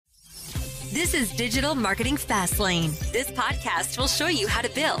This is Digital Marketing Fastlane. This podcast will show you how to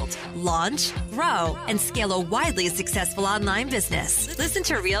build, launch, grow, and scale a widely successful online business. Listen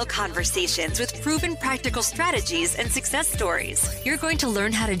to real conversations with proven practical strategies and success stories. You're going to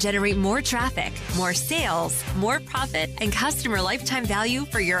learn how to generate more traffic, more sales, more profit, and customer lifetime value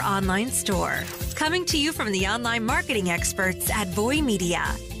for your online store. Coming to you from the online marketing experts at Voy Media,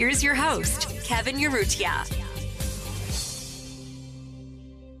 here's your host, Kevin Urrutia.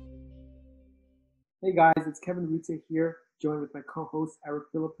 Hey guys, it's Kevin Urrutia here, joined with my co-host Eric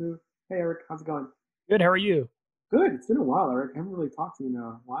Philippou. Hey Eric, how's it going? Good, how are you? Good, it's been a while, Eric. I haven't really talked to you in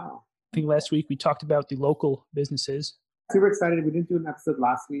a while. I think last week we talked about the local businesses. Super excited, we didn't do an episode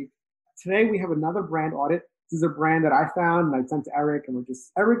last week. Today we have another brand audit. This is a brand that I found and I sent to Eric, and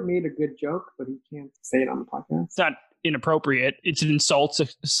Eric made a good joke, but he can't say it on the podcast. It's not inappropriate. It's an insult to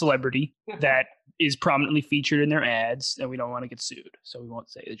a celebrity that is prominently featured in their ads, and we don't want to get sued, so we won't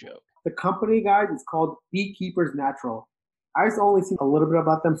say the joke. The company, guys, is called Beekeepers Natural. I've only seen a little bit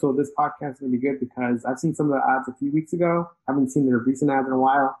about them, so this podcast is going to be good because I've seen some of the ads a few weeks ago. I haven't seen their recent ads in a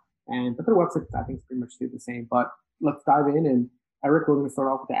while, but their website, I think, is pretty much the same. But let's dive in, and Eric, we're going to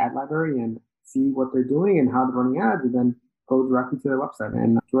start off with the ad library and see what they're doing and how they're running ads, and then go directly to their website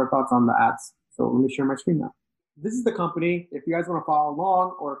and give our thoughts on the ads. So let me share my screen now. This is the company. If you guys want to follow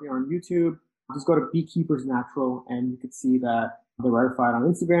along, or if you're on YouTube, just go to Beekeepers Natural, and you can see that they're verified on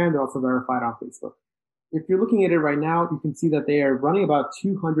Instagram. They're also verified on Facebook. If you're looking at it right now, you can see that they are running about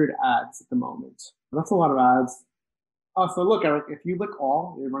 200 ads at the moment. That's a lot of ads. So look, Eric, if you look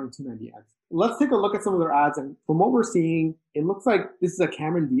all, they're running 290 ads. Let's take a look at some of their ads. And from what we're seeing, it looks like this is a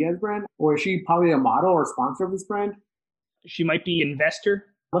Cameron Diaz brand, or is she probably a model or a sponsor of this brand? She might be an investor.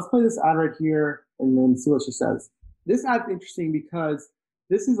 Let's play this ad right here and then see what she says. This ad's interesting because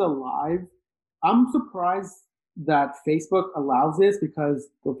this is a live. I'm surprised that Facebook allows this because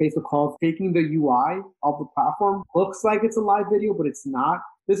what Facebook calls faking the UI of the platform looks like it's a live video, but it's not.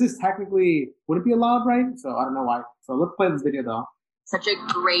 This is technically, would it be allowed, right? So I don't know why. So let's play this video though. Such a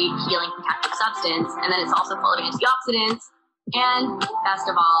great healing protective substance, and then it's also full of antioxidants. And best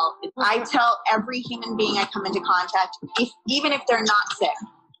of all, I tell every human being I come into contact, even if they're not sick,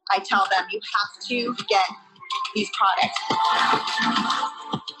 I tell them you have to get these products.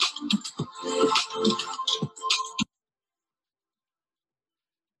 I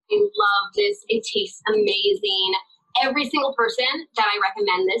love this. It tastes amazing. Every single person that I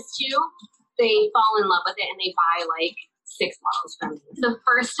recommend this to, they fall in love with it and they buy like 6 bottles from me. The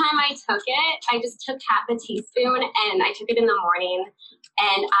first time I took it, I just took half a teaspoon and I took it in the morning,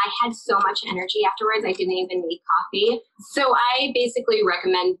 and I had so much energy afterwards. I didn't even need coffee. So I basically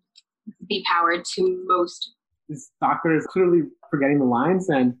recommend Be Powered to most. This doctor is clearly forgetting the lines,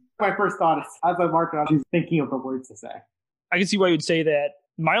 and my first thought is, as I mark it out, she's thinking of the words to say. I can see why you'd say that.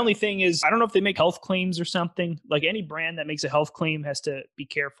 My only thing is, I don't know if they make health claims or something. Like any brand that makes a health claim has to be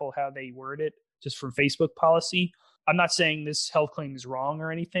careful how they word it, just for Facebook policy. I'm not saying this health claim is wrong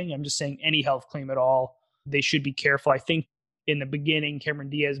or anything. I'm just saying any health claim at all, they should be careful. I think in the beginning, Cameron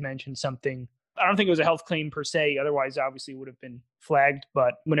Diaz mentioned something. I don't think it was a health claim per se. Otherwise, obviously, it would have been flagged.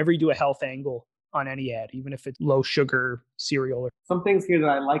 But whenever you do a health angle on any ad, even if it's low sugar cereal. Some things here that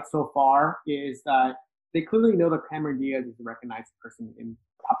I like so far is that they clearly know that Cameron Diaz is a recognized person in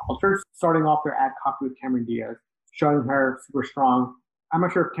pop culture. Starting off their ad copy with Cameron Diaz, showing her super strong. I'm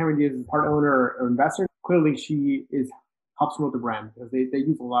not sure if Cameron Diaz is a part owner or investor. Clearly, she helps promote the brand because they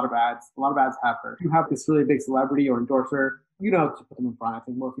use a lot of ads. A lot of ads have her. If you have this really big celebrity or endorser, you know to put them in front. I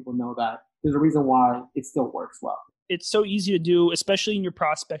think most people know that. There's a reason why it still works well. It's so easy to do, especially in your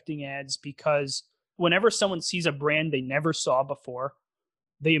prospecting ads, because whenever someone sees a brand they never saw before,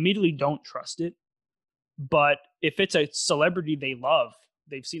 they immediately don't trust it. But if it's a celebrity they love,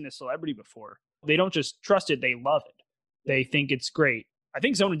 they've seen the celebrity before, they don't just trust it, they love it. They think it's great. I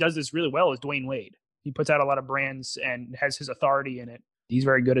think someone who does this really well is Dwayne Wade. He puts out a lot of brands and has his authority in it. He's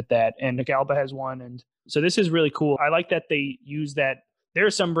very good at that. And Nick Alba has one. And so this is really cool. I like that they use that. There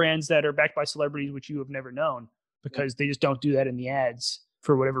are some brands that are backed by celebrities which you have never known because they just don't do that in the ads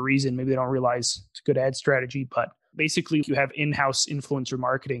for whatever reason. Maybe they don't realize it's a good ad strategy. But basically, you have in-house influencer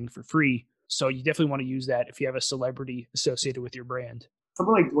marketing for free. So you definitely want to use that if you have a celebrity associated with your brand.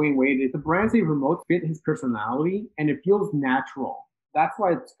 Someone like Dwayne Wade, the brands he promotes fit his personality and it feels natural. That's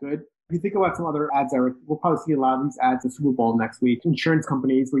why it's good. If you think about some other ads, Eric, we'll probably see a lot of these ads at Super Bowl next week. Insurance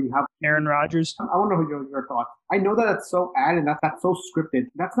companies where you have Aaron Rodgers. I want to know your thoughts. I know that that's so ad and that's so scripted.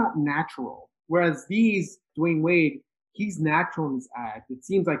 That's not natural. Whereas these, Dwayne Wade, he's natural in his ads. It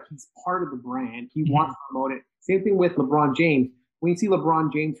seems like he's part of the brand. He wants to promote it. Same thing with LeBron James. When you see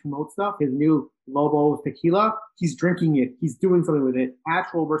LeBron James promote stuff, his new Lobo's tequila. He's drinking it. He's doing something with it.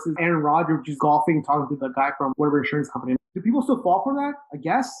 Natural versus Aaron Rodgers just golfing, talking to the guy from whatever insurance company. Do people still fall for that? I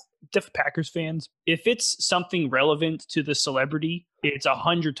guess. Def Packers fans, if it's something relevant to the celebrity, it's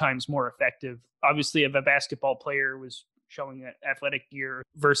 100 times more effective. Obviously, if a basketball player was showing that athletic gear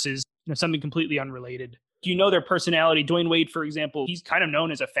versus something completely unrelated. Do you know their personality? Dwayne Wade, for example, he's kind of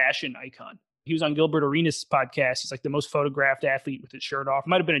known as a fashion icon. He was on Gilbert Arenas' podcast. He's like the most photographed athlete with his shirt off. It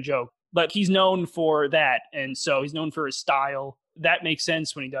might have been a joke, but he's known for that. And so he's known for his style. That makes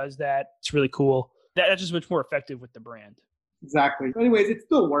sense when he does that. It's really cool. That's just much more effective with the brand. Exactly. Anyways, it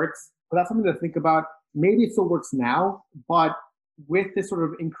still works, but that's something to think about. Maybe it still works now, but with this sort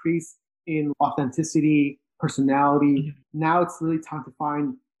of increase in authenticity, personality, now it's really time to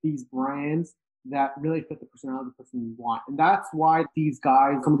find these brands that really fit the personality of the person you want. And that's why these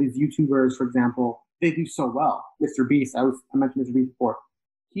guys, some of these YouTubers, for example, they do so well. Mr. Beast, I mentioned Mr. Beast before.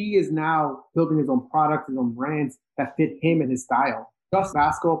 He is now building his own products, his own brands that fit him and his style. Just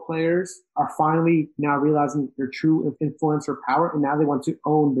basketball players are finally now realizing their true influencer power, and now they want to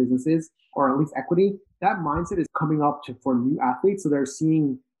own businesses or at least equity. That mindset is coming up for new athletes. So they're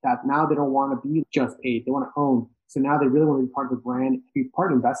seeing that now they don't want to be just paid. They want to own. So now they really want to be part of the brand, be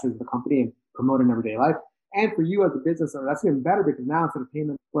part of investors of the company and promote it in everyday life. And for you as a business owner, that's even better because now instead of paying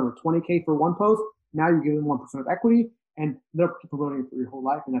them, $20K for one post, now you give them 1% of equity and they're promoting it for your whole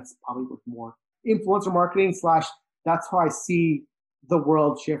life. And that's probably worth more. Influencer marketing / that's how I see the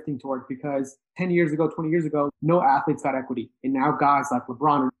world shifting towards, because 10 years ago, 20 years ago, no athletes got equity. And now guys like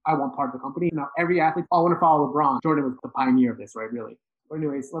LeBron, I want part of the company. Now every athlete, I want to follow LeBron. Jordan was the pioneer of this, right? Really. But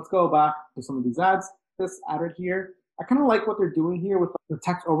anyways, let's go back to some of these ads. This ad right here, I kind of like what they're doing here with the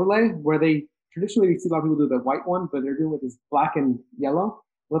text overlay, where they traditionally we see a lot of people do the white one, but they're doing with this black and yellow.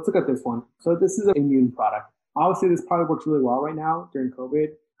 Let's look at this one. So this is an immune product. Obviously, this probably works really well right now during COVID.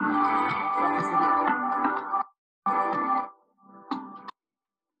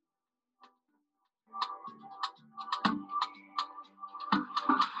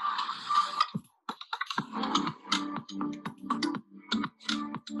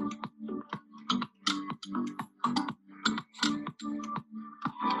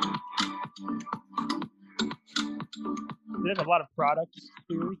 They have a lot of products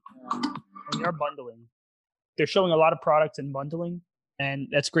too, and they're bundling. They're showing a lot of products and bundling, and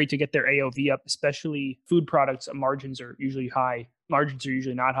that's great to get their AOV up, especially food products. Margins are usually high. Margins are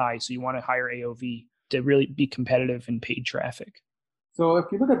usually not high, so you want a higher AOV to really be competitive in paid traffic. So if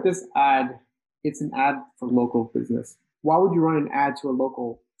you look at this ad, it's an ad for local business. Why would you run an ad to a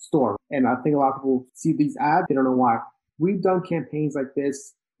local store? And I think a lot of people see these ads, they don't know why. We've done campaigns like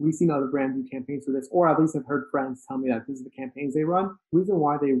this. We've seen other brands do campaigns for this, or at least I've heard friends tell me that this is the campaigns they run. The reason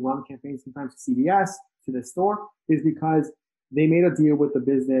why they run campaigns sometimes to CVS, to the store, is because they made a deal with the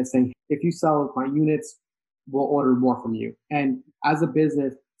business saying, if you sell my units, we'll order more from you. And as a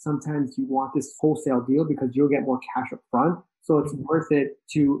business, sometimes you want this wholesale deal because you'll get more cash up front. So it's worth it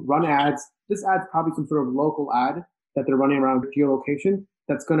to run ads. This ad's probably some sort of local ad that they're running around geolocation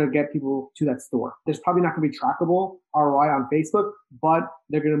that's going to get people to that store. There's probably not going to be trackable ROI on Facebook, but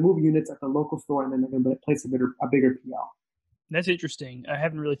they're going to move units at the local store and then they're going to place a bigger PL. That's interesting. I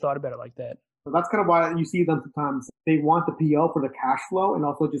haven't really thought about it like that. So that's kind of why you see them sometimes. They want the PL for the cash flow and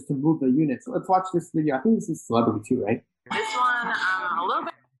also just to move the units. So let's watch this video. I think this is celebrity too, right? This one, a little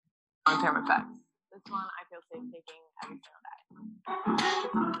bit long-term effects. This one, I feel safe taking every single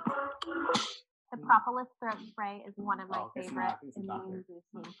day. The Propolis throat spray is one of my favorite immune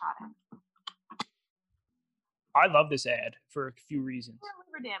boosting products. I love this ad for a few reasons.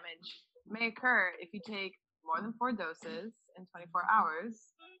 Liver damage may occur if you take more than 4 doses in 24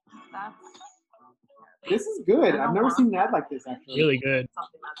 hours. This is good. I've never seen an ad like this, actually. Really good.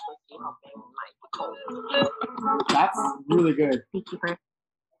 Something that's supposed to be helping my cold. That's really good. Beekeeper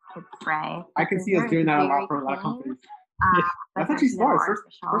spray. I can see us doing that a lot for a lot of companies. That's actually smart.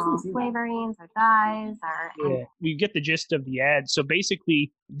 First flavorings or dyes or we get the gist of the ad. So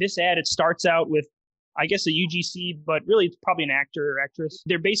basically, this ad, it starts out with, I guess, a UGC, but really it's probably an actor or actress.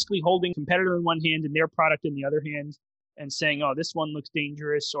 They're basically holding a competitor in one hand and their product in the other hand and saying, oh, this one looks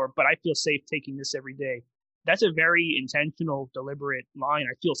dangerous, but I feel safe taking this every day. That's a very intentional, deliberate line.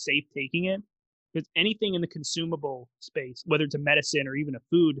 I feel safe taking it. Because anything in the consumable space, whether it's a medicine or even a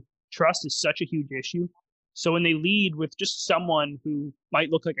food, trust is such a huge issue. So when they lead with just someone who might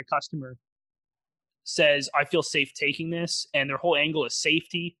look like a customer says, I feel safe taking this, and their whole angle is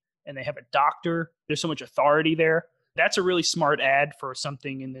safety, and they have a doctor, there's so much authority there. That's a really smart ad for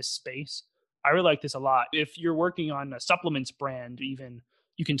something in this space. I really like this a lot. If you're working on a supplements brand, even,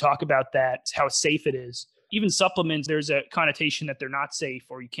 you can talk about that, how safe it is. Even supplements, there's a connotation that they're not safe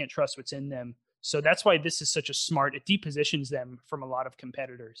or you can't trust what's in them. So that's why this is such a smart, it depositions them from a lot of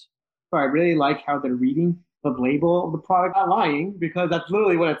competitors. So I really like how they're reading the label of the product, not lying, because that's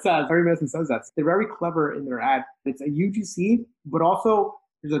literally what it says. Every medicine says that. They're very clever in their ad. It's a UGC, but also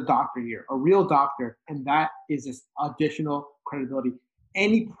there's a doctor here, a real doctor, and that is just additional credibility.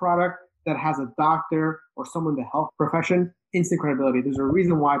 Any product that has a doctor or someone in the health profession, instant credibility. There's a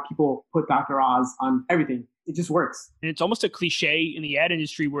reason why people put Dr. Oz on everything. It just works. And it's almost a cliche in the ad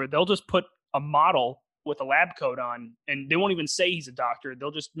industry where they'll just put a model with a lab coat on, and they won't even say he's a doctor.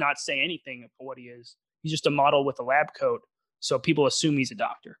 They'll just not say anything for what he is. He's just a model with a lab coat, so people assume he's a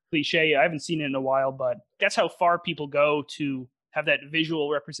doctor. Cliche, I haven't seen it in a while, but that's how far people go to have that visual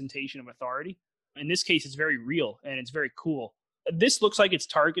representation of authority. In this case, it's very real, and it's very cool. This looks like it's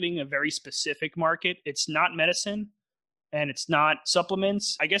targeting a very specific market. It's not medicine, and it's not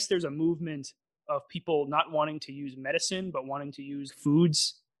supplements. I guess there's a movement of people not wanting to use medicine, but wanting to use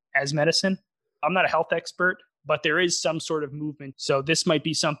foods as medicine. I'm not a health expert, but there is some sort of movement. So this might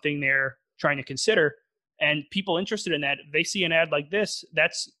be something they're trying to consider. And people interested in that, they see an ad like this,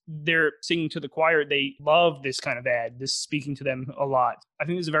 they're singing to the choir. They love this kind of ad. This is speaking to them a lot. I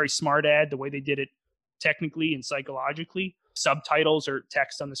think this is a very smart ad, the way they did it technically and psychologically. Subtitles or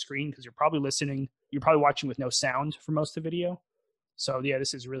text on the screen, because you're probably watching with no sound for most of the video. So yeah,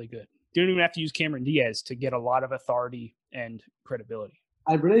 this is really good. You don't even have to use Cameron Diaz to get a lot of authority and credibility.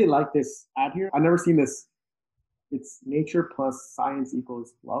 I really like this ad here. I've never seen this. It's nature plus science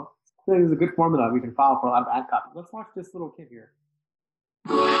equals love. I think it's a good formula we can follow for a lot of ad copy. Let's watch this little kid here.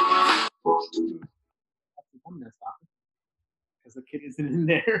 Because the kid isn't in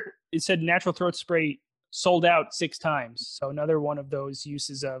there. It said natural throat spray sold out 6 times. So another one of those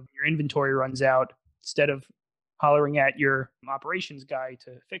uses of your inventory runs out. Instead of hollering at your operations guy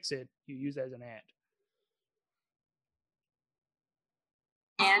to fix it, you use it as an ad.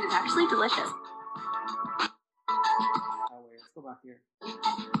 And it's actually delicious. Oh, wait, let's go back here.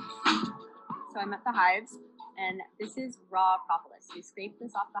 So I'm at the hives, and this is raw propolis. We scrape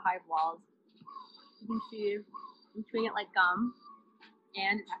this off the hive walls. You can see I'm chewing it like gum,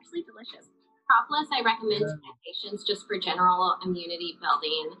 and it's actually delicious. Propolis I recommend to my patients just for general immunity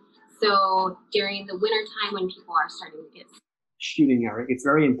building. So during the winter time when people are starting to get shooting, Eric, it's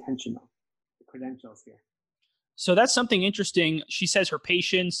very intentional. The credentials here. So that's something interesting. She says her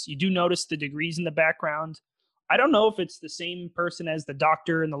patients, you do notice the degrees in the background. I don't know if it's the same person as the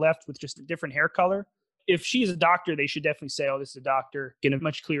doctor in the left with just a different hair color. If she's a doctor, they should definitely say, oh, this is a doctor in a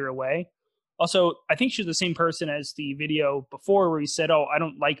much clearer way. Also, I think she's the same person as the video before where he said, oh, I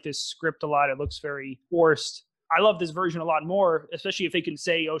don't like this script a lot. It looks very forced. I love this version a lot more, especially if they can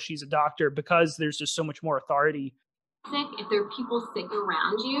say, oh, she's a doctor, because there's just so much more authority. If there are people sick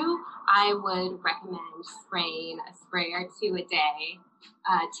around you, I would recommend spraying a spray or 2 a day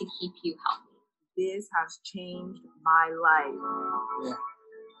to keep you healthy. This has changed my life.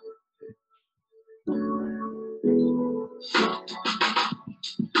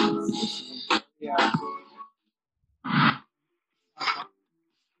 Yeah.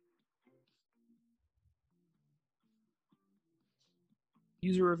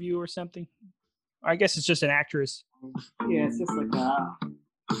 User review or something. I guess it's just an actress. Yeah, it's just like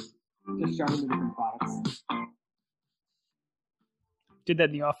just showing the different products. Did that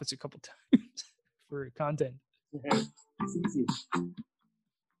in the office a couple times for content. Yeah, it's easy.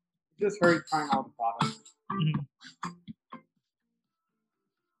 Just heard trying out the product. Mm-hmm.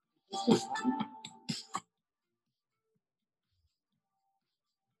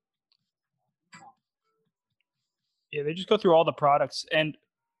 Yeah, they just go through all the products, and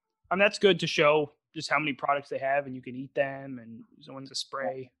that's good to show just how many products they have, and you can eat them, and one's a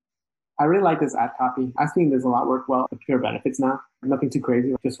spray. I really like this ad copy. I think there's a lot worked well. The pure benefits now. Nothing too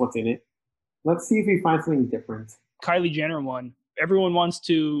crazy, just what's in it. Let's see if we find something different. Kylie Jenner one. Everyone wants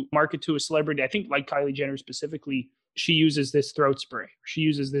to market to a celebrity. I think like Kylie Jenner specifically, she uses this throat spray. She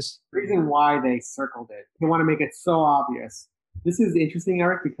uses this. The reason why they circled it, they want to make it so obvious. This is interesting,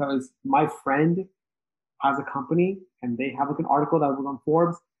 Eric, because my friend has a company and they have like an article that was on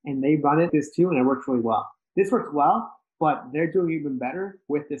Forbes and they run this too, and it works really well. This works well, but they're doing even better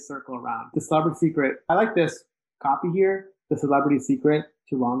with this circle around. The celebrity secret. I like this copy here. The celebrity secret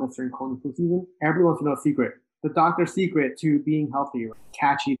to wellness during cold and flu season. Everyone wants to know a secret. The doctor's secret to being healthy.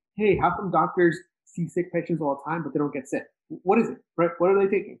 Catchy. Hey, how come doctors see sick patients all the time, but they don't get sick? What is it? Right? What are they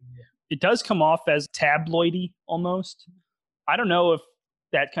thinking? It does come off as tabloidy almost. I don't know if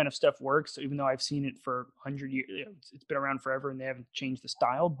that kind of stuff works, even though I've seen it for 100 years. It's been around forever and they haven't changed the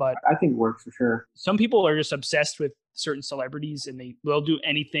style, but I think it works for sure. Some people are just obsessed with certain celebrities and they will do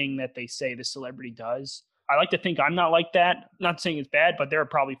anything that they say the celebrity does. I like to think I'm not like that. Not saying it's bad, but there are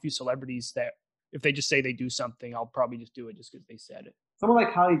probably a few celebrities that If they just say they do something, I'll probably just do it just because they said it. Someone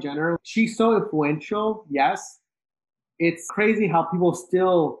like Kylie Jenner, she's so influential, yes. It's crazy how people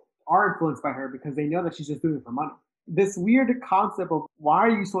still are influenced by her because they know that she's just doing it for money. This weird concept of why are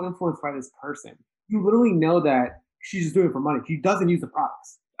you so influenced by this person? You literally know that she's just doing it for money. She doesn't use the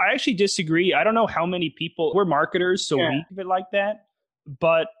products. I actually disagree. I don't know how many people, we're marketers, so we think of it like that.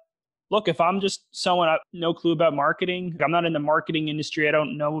 But look, if I'm just someone, I have no clue about marketing, I'm not in the marketing industry, I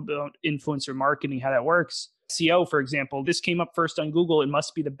don't know about influencer marketing, how that works. SEO, for example, this came up first on Google. It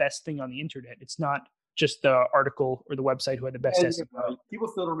must be the best thing on the internet. It's not just the article or the website who had the best SEO. Right. People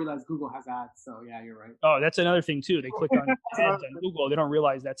still don't realize Google has ads. So yeah, you're right. Oh, that's another thing too. They click on ads on Google. They don't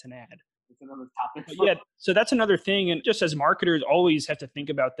realize that's an ad. It's another topic. But yeah, so that's another thing. And just as marketers always have to think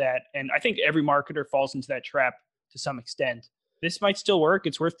about that. And I think every marketer falls into that trap to some extent. This might still work.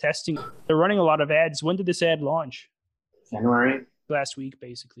 It's worth testing. They're running a lot of ads. When did this ad launch? January. Last week,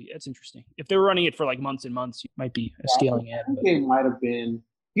 basically. That's interesting. If they're running it for like months and months, it might be a scaling ad. I think they might have been.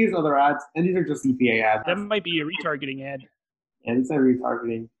 Here's other ads, and these are just CPA ads. That might be a retargeting ad. Yeah, these are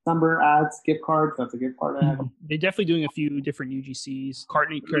retargeting. Number ads, gift cards. That's a gift card ad. They're definitely doing a few different UGCs.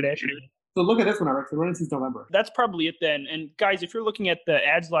 Kourtney Kardashian. So look at this one, Eric. It's been running since November. That's probably it then. And guys, if you're looking at the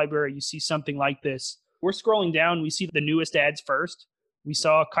ads library, you see something like this. We're scrolling down. We see the newest ads first. We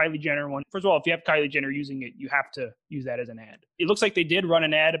saw Kylie Jenner one. First of all, if you have Kylie Jenner using it, you have to use that as an ad. It looks like they did run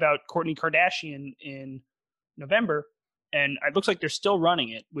an ad about Kourtney Kardashian in November, and it looks like they're still running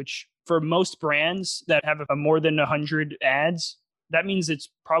it, which for most brands that have a more than 100 ads, that means it's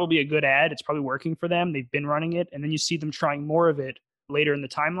probably a good ad. It's probably working for them. They've been running it, and then you see them trying more of it later in the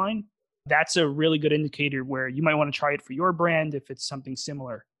timeline. That's a really good indicator where you might want to try it for your brand if it's something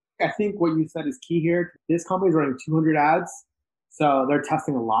similar. I think what you said is key here. This company is running 200 ads. So they're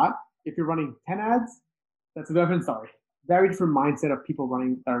testing a lot. If you're running 10 ads, that's a different story. Very different mindset of people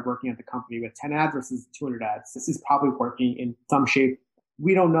that are working at the company with 10 ads versus 200 ads. This is probably working in some shape.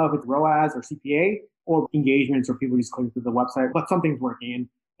 We don't know if it's ROAS or CPA or engagements or people just clicking through the website, but something's working. And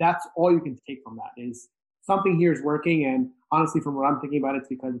that's all you can take from that is something here is working. And honestly, from what I'm thinking about, it's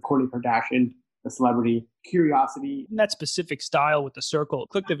because of Kourtney Kardashian, the celebrity, curiosity. In that specific style with the circle,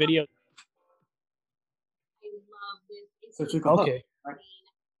 click the video. So it's okay. It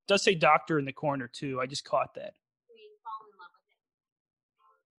does say doctor in the corner too. I just caught that.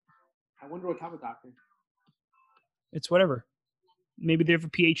 I wonder what type of doctor. It's whatever. Maybe they have a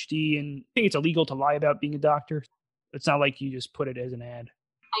PhD, and I think it's illegal to lie about being a doctor. It's not like you just put it as an ad.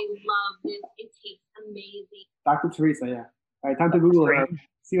 I love this. It tastes amazing. Dr. Teresa, yeah. All right, time to Google her.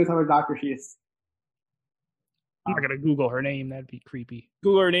 See what type of doctor she is. I'm not going to Google her name. That'd be creepy.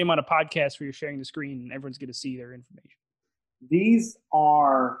 Google her name on a podcast where you're sharing the screen and everyone's going to see their information. These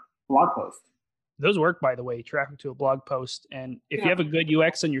are blog posts. Those work, by the way, traffic to a blog post. And if you have a good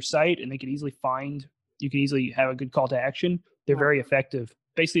UX on your site and they can easily find, you can easily have a good call to action, they're very effective.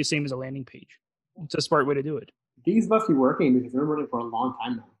 Basically the same as a landing page. It's a smart way to do it. These must be working because they're running for a long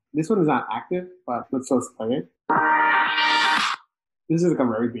time now. This one is not active, but let's just play it. This is like a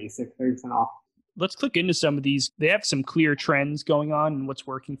very basic 30% off. Let's click into some of these. They have some clear trends going on and what's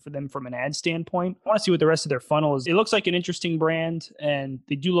working for them from an ad standpoint. I want to see what the rest of their funnel is. It looks like an interesting brand, and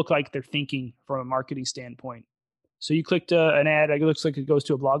they do look like they're thinking from a marketing standpoint. So you clicked an ad. It looks like it goes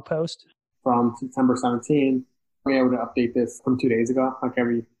to a blog post. From September 17, we're able to update this from 2 days ago, like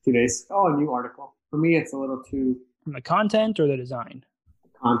every 2 days. Oh, a new article. For me, it's a little too... From the content or the design?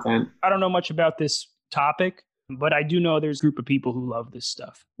 Content. I don't know much about this topic, but I do know there's a group of people who love this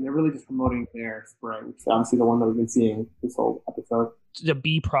stuff. They're really just promoting their spray, which is obviously the one that we've been seeing this whole episode. It's a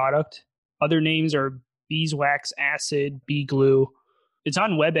bee product. Other names are beeswax acid, bee glue. It's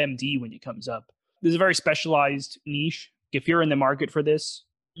on WebMD when it comes up. This is a very specialized niche. If you're in the market for this,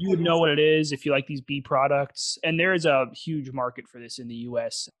 you would know what it is if you like these bee products. And there is a huge market for this in the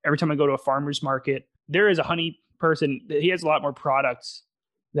US. Every time I go to a farmer's market, there is a honey person. He has a lot more products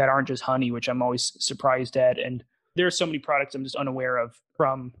that aren't just honey, which I'm always surprised at. And there are so many products I'm just unaware of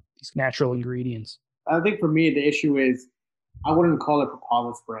from these natural ingredients. I think for me, the issue is I wouldn't call it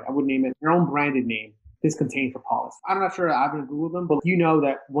propolis spray. I would name it your own branded name. This contains propolis. I'm not sure I haven't Googled them, but you know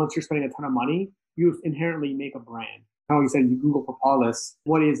that once you're spending a ton of money, you inherently make a brand. How you said you Google propolis.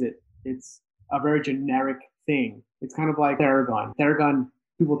 What is it? It's a very generic thing. It's kind of like Theragun. Theragun,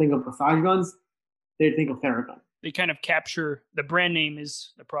 people think of massage guns. They think of Theragun. They kind of capture the brand name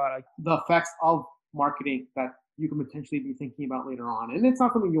is the product. The effects of marketing that you can potentially be thinking about later on. And it's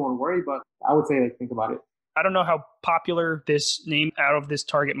not something you want to worry, but I would say think about it. I don't know how popular this name out of this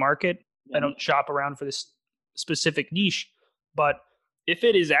target market. Yeah. I don't shop around for this specific niche, but if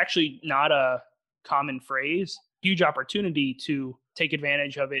it is actually not a common phrase, huge opportunity to take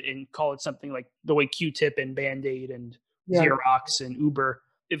advantage of it and call it something like the way Q-Tip and Band-Aid and Xerox and Uber.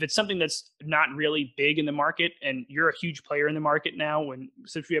 If it's something that's not really big in the market and you're a huge player in the market now,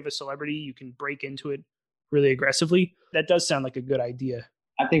 since you have a celebrity, you can break into it really aggressively. That does sound like a good idea.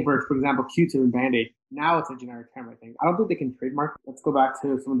 I think for example, Q-Tip and Band-Aid, now it's a generic term, I think. I don't think they can trademark. Let's go back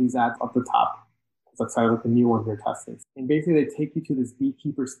to some of these ads up the top. Let's start with the new ones they're testing. And basically they take you to this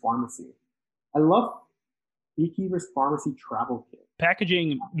Beekeeper's Pharmacy. I love Beekeeper's Pharmacy travel kit.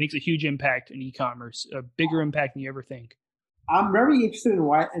 Packaging makes a huge impact in e-commerce, a bigger impact than you ever think. I'm very interested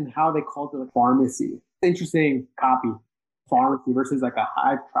in how they called it a pharmacy. Interesting copy, pharmacy versus like a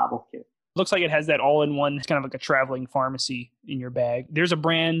Hive travel kit. Looks like it has that all-in-one, kind of like a traveling pharmacy in your bag. There's a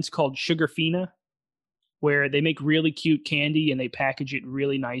brand called Sugarfina where they make really cute candy and they package it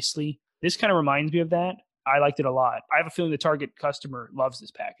really nicely. This kind of reminds me of that. I liked it a lot. I have a feeling the target customer loves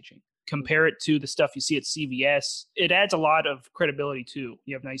this packaging. Compare it to the stuff you see at CVS. It adds a lot of credibility too.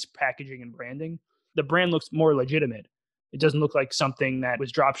 You have nice packaging and branding. The brand looks more legitimate. It doesn't look like something that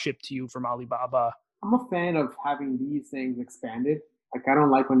was drop shipped to you from Alibaba. I'm a fan of having these things expanded. Like I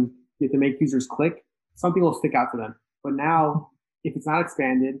don't like when you have to make users click. Something will stick out to them. But now, if it's not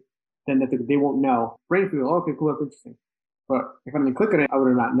expanded, then they won't know. Brain feel, okay, cool, that's interesting. But if I didn't click on it, I would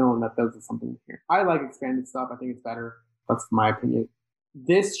have not known that there was something here. I like expanded stuff. I think it's better. That's my opinion.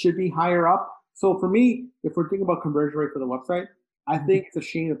 This should be higher up. So for me, if we're thinking about conversion rate for the website, I think it's a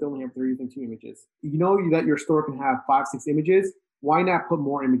shame that they're using 2 images. You know that your store can have 5, 6 images. Why not put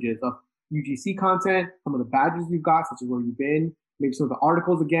more images of UGC content, some of the badges you've got, such as where you've been, maybe some of the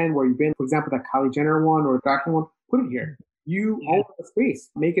articles again, where you've been. For example, that Kylie Jenner one or the Kardashian one, put it here. You own the space.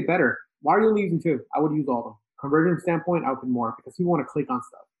 Make it better. Why are you only using 2? I would use all of them. Conversion standpoint, I would put more because people want to click on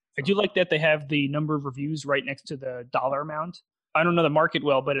stuff. I do like that they have the number of reviews right next to the dollar amount. I don't know the market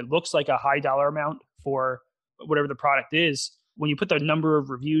well, but it looks like a high dollar amount for whatever the product is. When you put the number of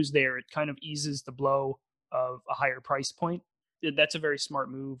reviews there, it kind of eases the blow of a higher price point. That's a very smart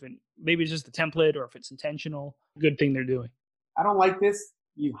move. And maybe it's just the template or if it's intentional, good thing they're doing. I don't like this.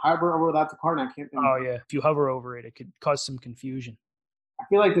 You hover over that to cart and I can't think. Oh, yeah. If you hover over it, it could cause some confusion. I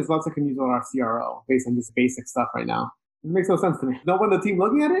feel like this website can use on our CRO based on just basic stuff right now. It makes no sense to me. No one on the team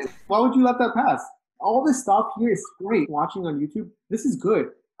looking at it? Why would you let that pass? All this stuff here is great. Watching on YouTube, this is good.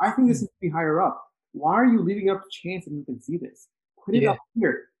 I think this needs to be higher up. Why are you leaving up to chance that you can see this? Put it up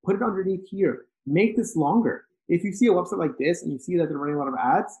here. Put it underneath here. Make this longer. If you see a website like this and you see that they're running a lot of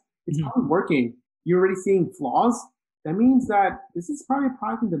ads, it's probably working. You're already seeing flaws. That means that this is probably a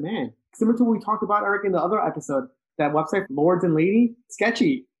product in demand. Similar to what we talked about, Eric, in the other episode, that website, Lords and Lady,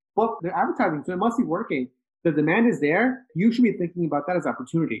 sketchy. But they're advertising, so it must be working. The demand is there. You should be thinking about that as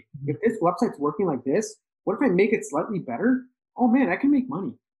opportunity. If this website's working like this, what if I make it slightly better? Oh man, I can make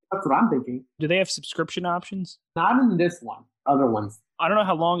money. That's what I'm thinking. Do they have subscription options? Not in this one. Other ones. I don't know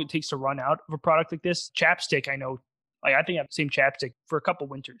how long it takes to run out of a product like this. Chapstick, I know. I think I have the same chapstick for a couple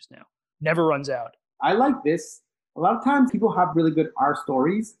winters now. Never runs out. I like this. A lot of times people have really good art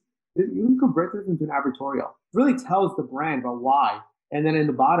stories. You can convert this into an advertorial. It really tells the brand about why. And then in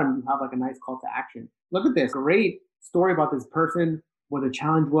the bottom, you have like a nice call to action. Look at this. Great story about this person, what the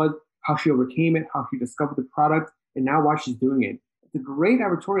challenge was, how she overcame it, how she discovered the product, and now why she's doing it. It's a great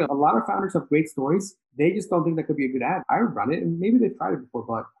advertorial. A lot of founders have great stories. They just don't think that could be a good ad. I would run it, and maybe they've tried it before,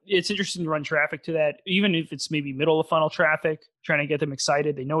 but it's interesting to run traffic to that, even if it's maybe middle of funnel traffic, trying to get them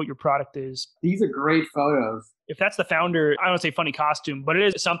excited. They know what your product is. These are great photos. If that's the founder, I don't say funny costume, but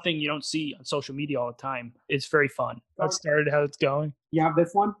it is something you don't see on social media all the time. It's very fun. That started how it's going. You have this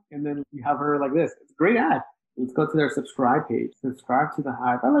one, and then you have her like this. It's a great ad. Let's go to their subscribe page. Subscribe to the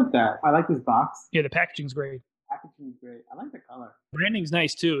Hive. I like that. I like this box. Yeah, the packaging's great. Packaging's great. I like the color. Branding's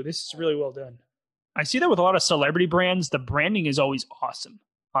nice too. This is really well done. I see that with a lot of celebrity brands. The branding is always awesome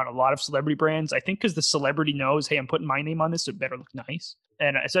on a lot of celebrity brands. I think because the celebrity knows, hey, I'm putting my name on this, so it better look nice.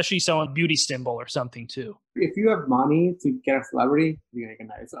 And especially someone beauty symbol or something too. If you have money to get a celebrity, you're going to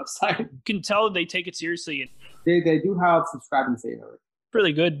get a nice website. You can tell they take it seriously. They do have subscribe and save.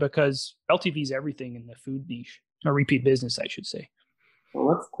 Really good because LTV is everything in the food niche, or repeat business, I should say. Well,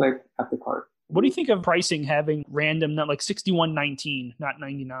 let's click at the cart. What do you think of pricing having random, not like 61.19, not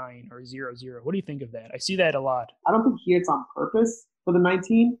 99 or 00? What do you think of that? I see that a lot. I don't think here it's on purpose for the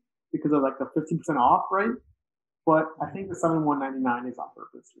 19 because of like the 15% off, right? But I think the 71.99 is on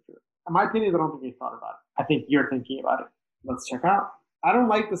purpose for sure. In my opinion, I don't think they thought about it. I think you're thinking about it. Let's check out. I don't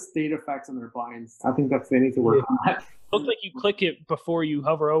like the state effects on their buttons. I think they need to work on that. Looks like you click it before you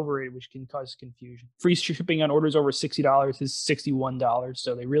hover over it, which can cause confusion. Free shipping on orders over $60 is $61,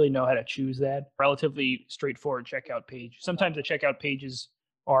 so they really know how to choose that. Relatively straightforward checkout page. Sometimes the checkout pages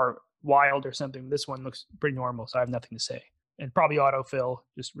are wild or something. This one looks pretty normal, so I have nothing to say. and probably autofill,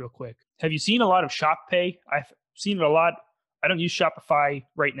 just real quick. Have you seen a lot of Shop Pay? I've seen it a lot. I don't use Shopify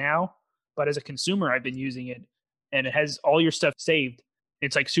right now, but as a consumer, I've been using it, and it has all your stuff saved.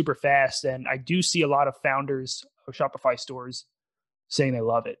 It's like super fast, and I do see a lot of founders of Shopify stores saying they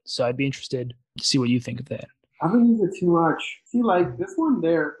love it. So I'd be interested to see what you think of that. I haven't used it too much. See, like this one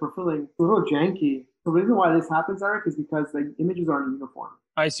there for filling, a little janky. The reason why this happens, Eric, is because the images aren't uniform.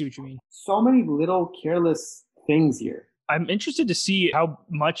 I see what you mean. So many little careless things here. I'm interested to see how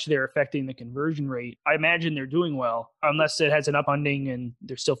much they're affecting the conversion rate. I imagine they're doing well, unless it has an upending and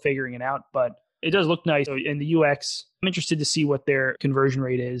they're still figuring it out. But it does look nice. So in the UX, I'm interested to see what their conversion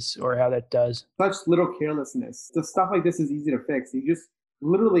rate is or how that does. Such little carelessness. The stuff like this is easy to fix. You just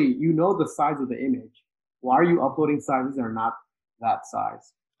literally, you know the size of the image. Why are you uploading sizes that are not that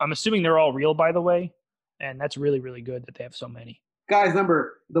size? I'm assuming they're all real, by the way. And that's really, really good that they have so many. Guys,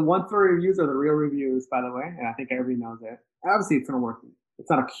 remember, the 1-story reviews are the real reviews, by the way. And I think everybody knows it. Obviously, it's going to work. It's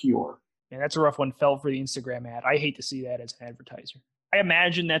not a cure. And that's a rough one. Fell for the Instagram ad. I hate to see that as an advertiser. I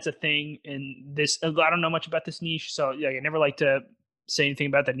imagine that's a thing in this. I don't know much about this niche. So yeah, I never like to say anything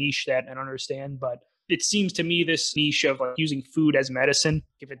about the niche that I don't understand. But it seems to me this niche of like using food as medicine,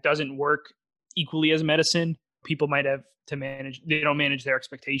 if it doesn't work equally as medicine, people might have to manage. They don't manage their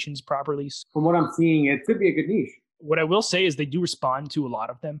expectations properly. From what I'm seeing, it could be a good niche. What I will say is they do respond to a lot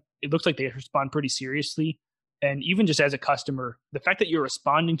of them. It looks like they respond pretty seriously. And even just as a customer, the fact that you're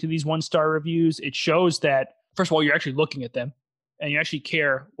responding to these 1-star reviews, it shows that, first of all, you're actually looking at them and you actually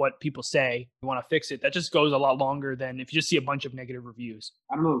care what people say. You want to fix it. That just goes a lot longer than if you just see a bunch of negative reviews.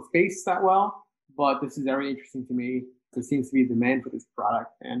 I don't know the space that well, but this is very interesting to me. There seems to be demand for this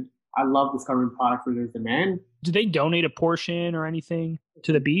product. And I love discovering products where there's demand. Do they donate a portion or anything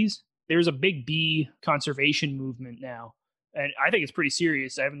to the bees? There's a big bee conservation movement now. And I think it's pretty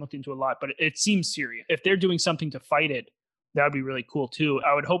serious. I haven't looked into it a lot, but it seems serious. If they're doing something to fight it, that would be really cool too.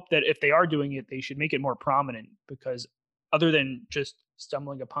 I would hope that if they are doing it, they should make it more prominent, because other than just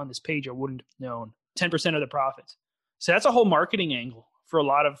stumbling upon this page, I wouldn't have known. 10% of the profits. So that's a whole marketing angle for a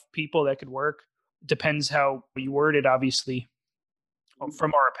lot of people that could work. Depends how you word it, obviously.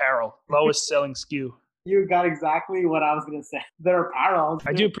 From our apparel, lowest selling SKU. You got exactly what I was going to say. Their apparel.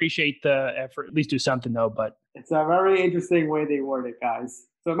 I do appreciate the effort. At least do something though, but it's a very interesting way they word it, guys.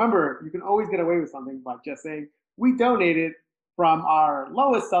 So remember, you can always get away with something by just saying, we donated from our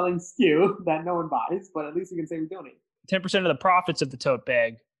lowest selling SKU that no one buys, but at least we can say we donated. 10% of the profits of the tote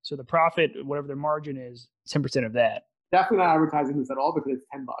bag. So the profit, whatever their margin is, 10% of that. Definitely not advertising this at all because it's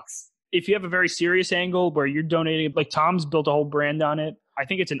 $10. If you have a very serious angle where you're donating, like Tom's built a whole brand on it, I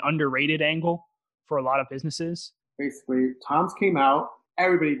think it's an underrated angle for a lot of businesses. Basically, Tom's came out,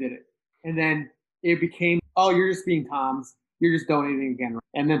 everybody did it. And then it became, oh, you're just being Tom's, you're just donating again.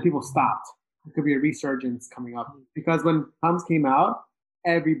 And then people stopped. It could be a resurgence coming up. Because when Tom's came out,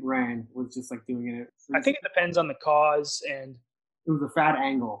 every brand was just like doing it. So I think it depends on the cause, and it was a fad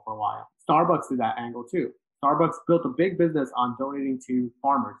angle for a while. Starbucks did that angle too. Starbucks built a big business on donating to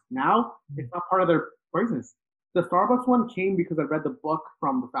farmers. Now, it's not part of their business. The Starbucks one came because I read the book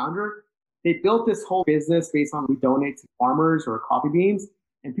from the founder. They built this whole business based on we donate to farmers or coffee beans,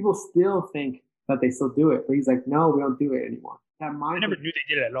 and people still think that they still do it. But he's like, no, we don't do it anymore. I never knew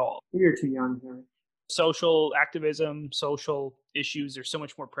they did it at all. Maybe you're too young, Harry. Social activism, social issues are so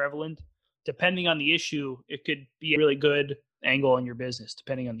much more prevalent. Depending on the issue, it could be a really good angle in your business,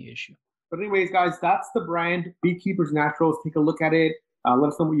 depending on the issue. But anyways, guys, that's the brand, Beekeepers Naturals. Take a look at it. Let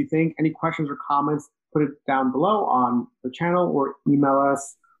us know what you think. Any questions or comments, put it down below on the channel or email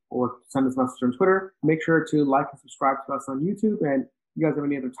us or send us a message on Twitter. Make sure to like and subscribe to us on YouTube. And if you guys have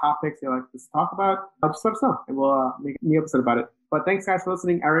any other topics you'd like us to talk about, just let us know and we'll make a new episode about it. But thanks, guys, for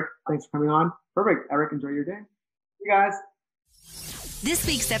listening. Eric, thanks for coming on. Perfect. Eric, enjoy your day. See you guys. This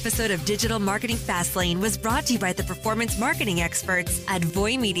week's episode of Digital Marketing Fastlane was brought to you by the performance marketing experts at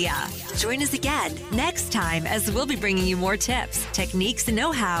Voy Media. Join us again next time as we'll be bringing you more tips, techniques, and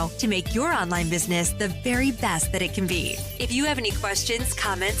know-how to make your online business the very best that it can be. If you have any questions,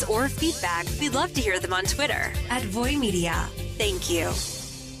 comments, or feedback, we'd love to hear them on Twitter at Voy Media. Thank you.